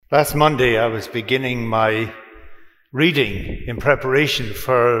Last Monday, I was beginning my reading in preparation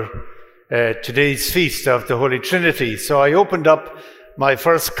for today's feast of the Holy Trinity. So I opened up my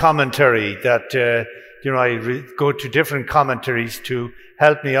first commentary that, I go to different commentaries to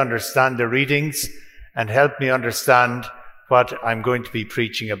help me understand the readings and help me understand what I'm going to be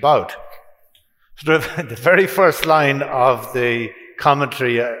preaching about. So the very first line of the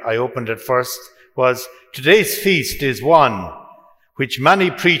commentary I opened at first was, "Today's feast is one which many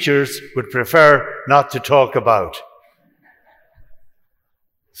preachers would prefer not to talk about."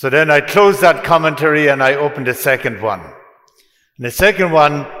 So then I closed that commentary and I opened a second one. And the second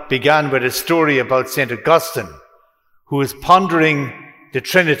one began with a story about St. Augustine, who was pondering the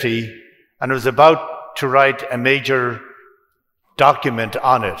Trinity and was about to write a major document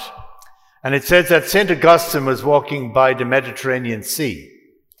on it. And it says that St. Augustine was walking by the Mediterranean Sea.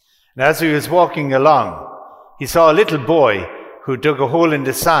 And as he was walking along, he saw a little boy who dug a hole in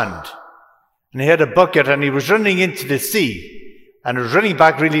the sand. And he had a bucket and he was running into the sea and was running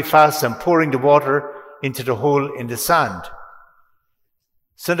back really fast and pouring the water into the hole in the sand.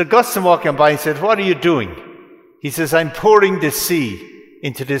 St. Augustine walking by and said, "What are you doing?" He says, "I'm pouring the sea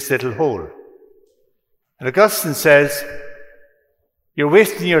into this little hole." And Augustine says, "You're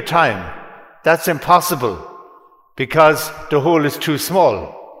wasting your time. That's impossible because the hole is too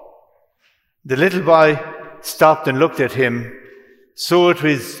small." The little boy stopped and looked at him. So it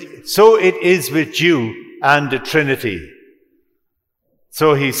is with you and the Trinity.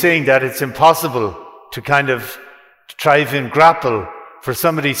 So he's saying that it's impossible to try and grapple for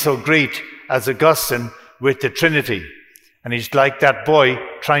somebody so great as Augustine with the Trinity. And he's like that boy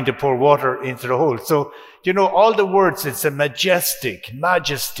trying to pour water into the hole. So, all the words, it's a majesty.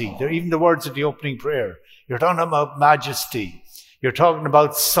 They're even the words of the opening prayer. You're talking about majesty. You're talking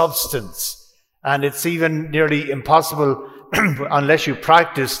about substance. And it's even nearly impossible unless you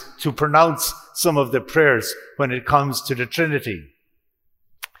practice to pronounce some of the prayers when it comes to the Trinity.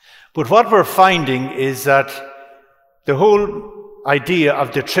 But what we're finding is that the whole idea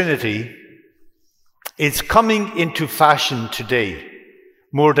of the Trinity is coming into fashion today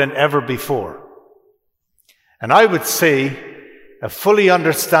more than ever before. And I would say a fully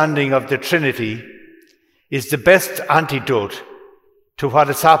understanding of the Trinity is the best antidote to what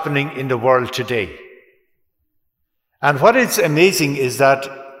is happening in the world today. And what is amazing is that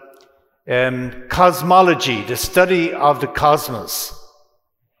cosmology, the study of the cosmos,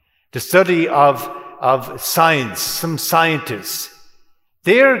 the study of science, some scientists,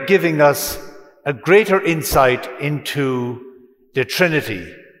 they're giving us a greater insight into the Trinity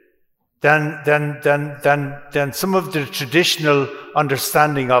than some of the traditional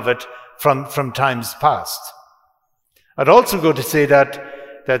understanding of it from times past. I'd also go to say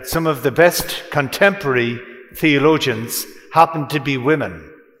that some of the best contemporary theologians happen to be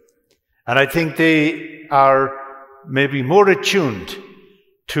women. And I think they are maybe more attuned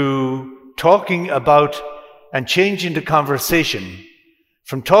to talking about and changing the conversation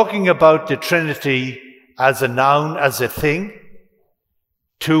from talking about the Trinity as a noun, as a thing,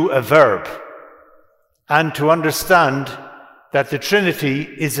 to a verb, and to understand that the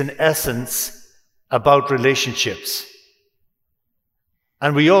Trinity is in essence about relationships.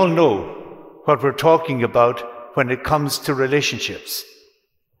 And we all know what we're talking about when it comes to relationships,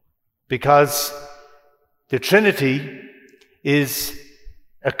 because the Trinity is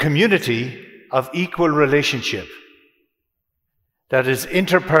a community of equal relationship that is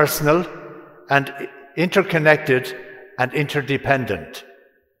interpersonal and interconnected and interdependent.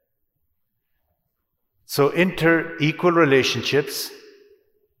 So equal relationships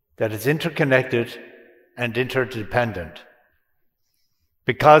that is interconnected and interdependent.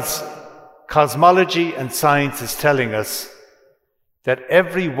 Because cosmology and science is telling us that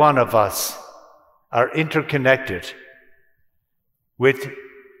every one of us are interconnected with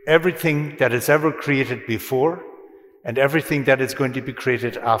everything that is ever created before and everything that is going to be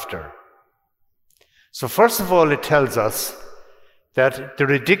created after. So first of all, it tells us that the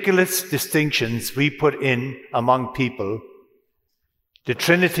ridiculous distinctions we put in among people, the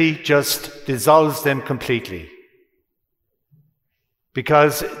Trinity just dissolves them completely.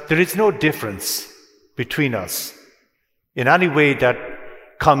 Because there is no difference between us in any way that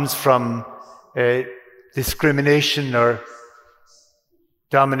comes from discrimination or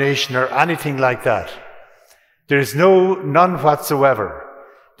domination or anything like that. There is none whatsoever.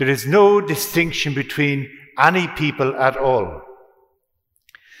 There is no distinction between any people at all.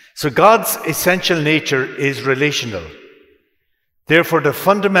 So God's essential nature is relational. Therefore, the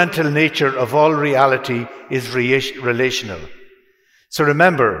fundamental nature of all reality is relational. So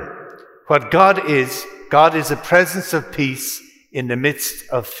remember, what God is a presence of peace in the midst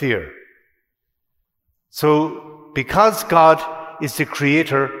of fear. So, because God is the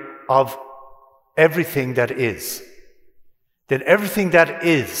creator of everything that is, then everything that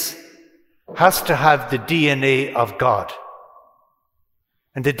is has to have the DNA of God.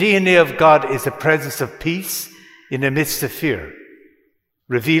 And the DNA of God is the presence of peace in the midst of fear,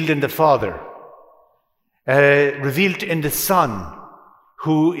 revealed in the Father, revealed in the Son,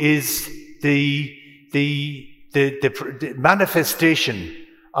 who is the manifestation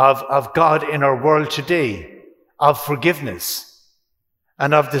of God in our world today, of forgiveness,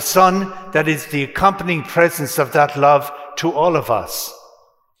 and of the Son that is the accompanying presence of that love to all of us.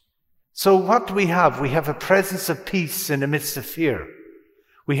 So what do we have? We have a presence of peace in the midst of fear.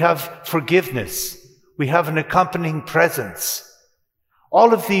 We have forgiveness. We have an accompanying presence.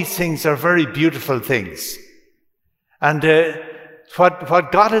 All of these things are very beautiful things. And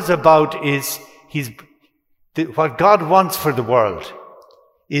what God is about is, what God wants for the world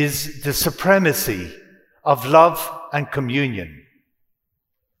is the supremacy of love and communion.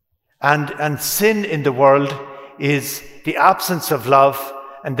 And sin in the world is the absence of love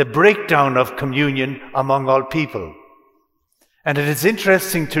and the breakdown of communion among all people. And it is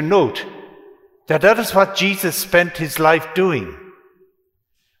interesting to note that that is what Jesus spent his life doing,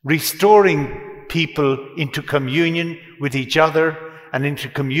 restoring people into communion with each other and into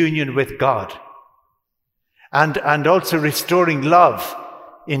communion with God, and also restoring love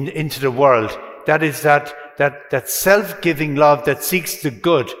into the world. That is that self-giving love that seeks the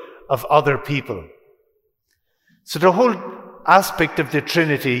good of other people. So the whole aspect of the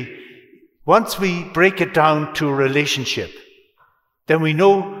Trinity, once we break it down to a relationship, then we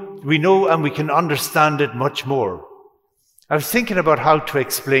know and we can understand it much more. I was thinking about how to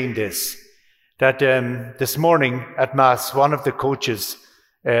explain this, that this morning at Mass, one of the coaches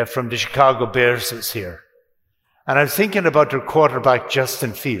from the Chicago Bears was here. And I was thinking about their quarterback,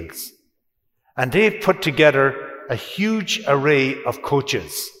 Justin Fields. And they've put together a huge array of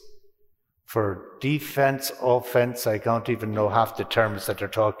coaches for defense, offense. I don't even know half the terms that they're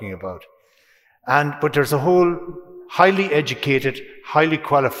talking about. But there's a whole highly educated, highly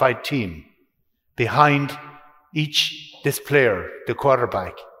qualified team behind this player, the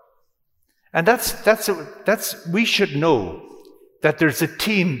quarterback. And we should know that there's a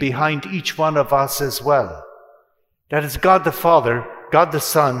team behind each one of us as well. That is God the Father, God the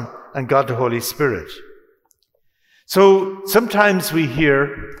Son, and God the Holy Spirit. So sometimes we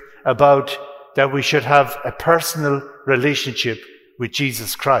hear about that we should have a personal relationship with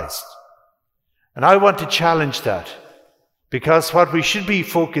Jesus Christ. And I want to challenge that, because what we should be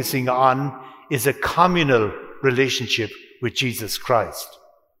focusing on is a communal relationship with Jesus Christ.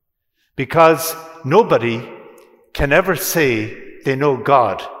 Because nobody can ever say they know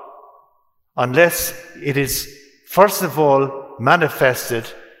God unless it is, first of all, manifested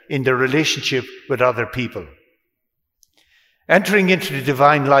in their relationship with other people. Entering into the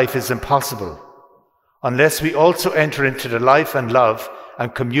divine life is impossible unless we also enter into the life and love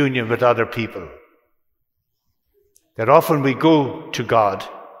and communion with other people. That often we go to God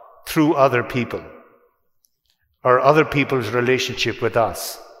through other people, or other people's relationship with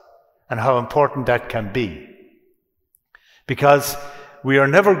us, and how important that can be. Because we are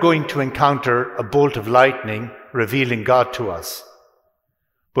never going to encounter a bolt of lightning revealing God to us,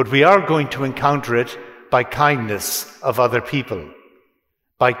 but we are going to encounter it by kindness of other people,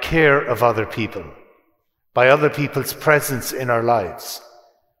 by care of other people, by other people's presence in our lives,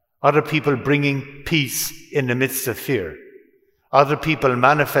 other people bringing peace in the midst of fear, other people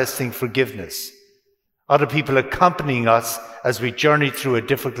manifesting forgiveness, other people accompanying us as we journey through a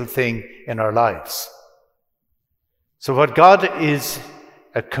difficult thing in our lives. So what God is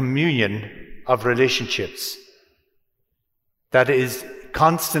a communion of relationships that is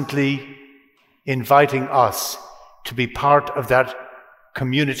constantly inviting us to be part of that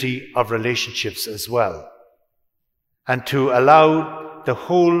community of relationships as well, and to allow the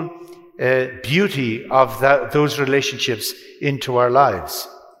whole beauty of those relationships into our lives.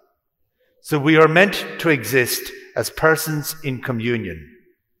 So we are meant to exist as persons in communion,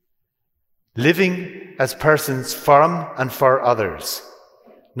 living as persons from and for others,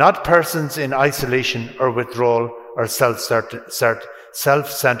 not persons in isolation or withdrawal or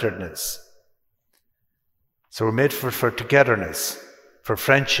self-centeredness. So we're made for togetherness, for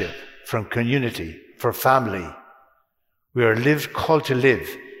friendship, for community, for family. We are called to live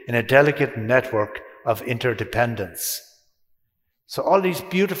in a delicate network of interdependence. So all these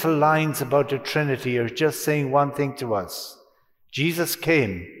beautiful lines about the Trinity are just saying one thing to us. Jesus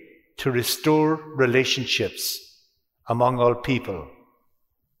came to restore relationships among all people.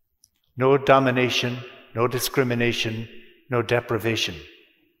 No domination, no discrimination, no deprivation.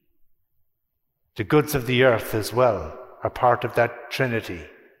 The goods of the earth as well are part of that Trinity.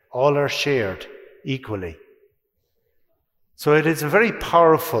 All are shared equally. So it is a very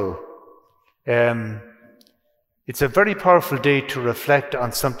powerful, it's a very powerful day to reflect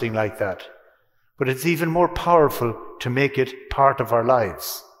on something like that. But it's even more powerful to make it part of our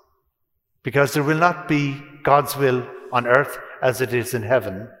lives. Because there will not be God's will on earth as it is in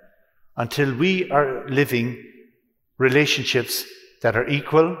heaven until we are living relationships that are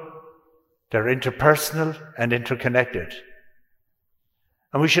equal, that are interpersonal and interconnected.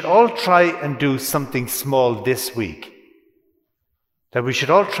 And we should all try and do something small this week. That we should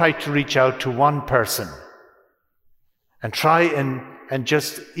all try to reach out to one person and try and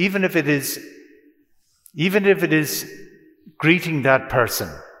just, even if it is greeting that person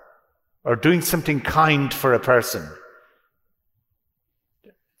or doing something kind for a person,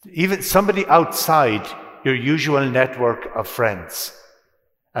 even somebody outside your usual network of friends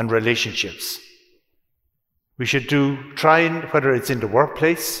and relationships. We should try and, whether it's in the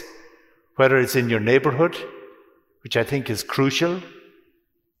workplace, whether it's in your neighborhood, which I think is crucial,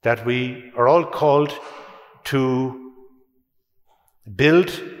 that we are all called to build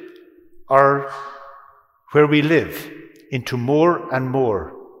where we live into more and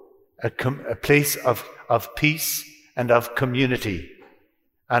more a place of peace and of community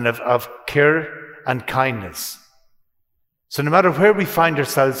and of care and kindness. So no matter where we find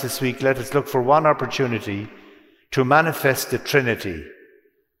ourselves this week, let us look for one opportunity to manifest the Trinity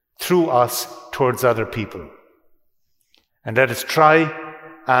through us towards other people. And let us try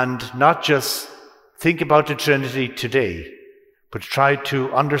and not just think about the Trinity today, but try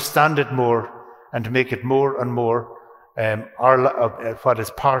to understand it more and to make it more and more what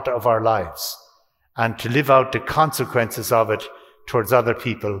is part of our lives, and to live out the consequences of it towards other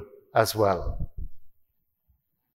people as well.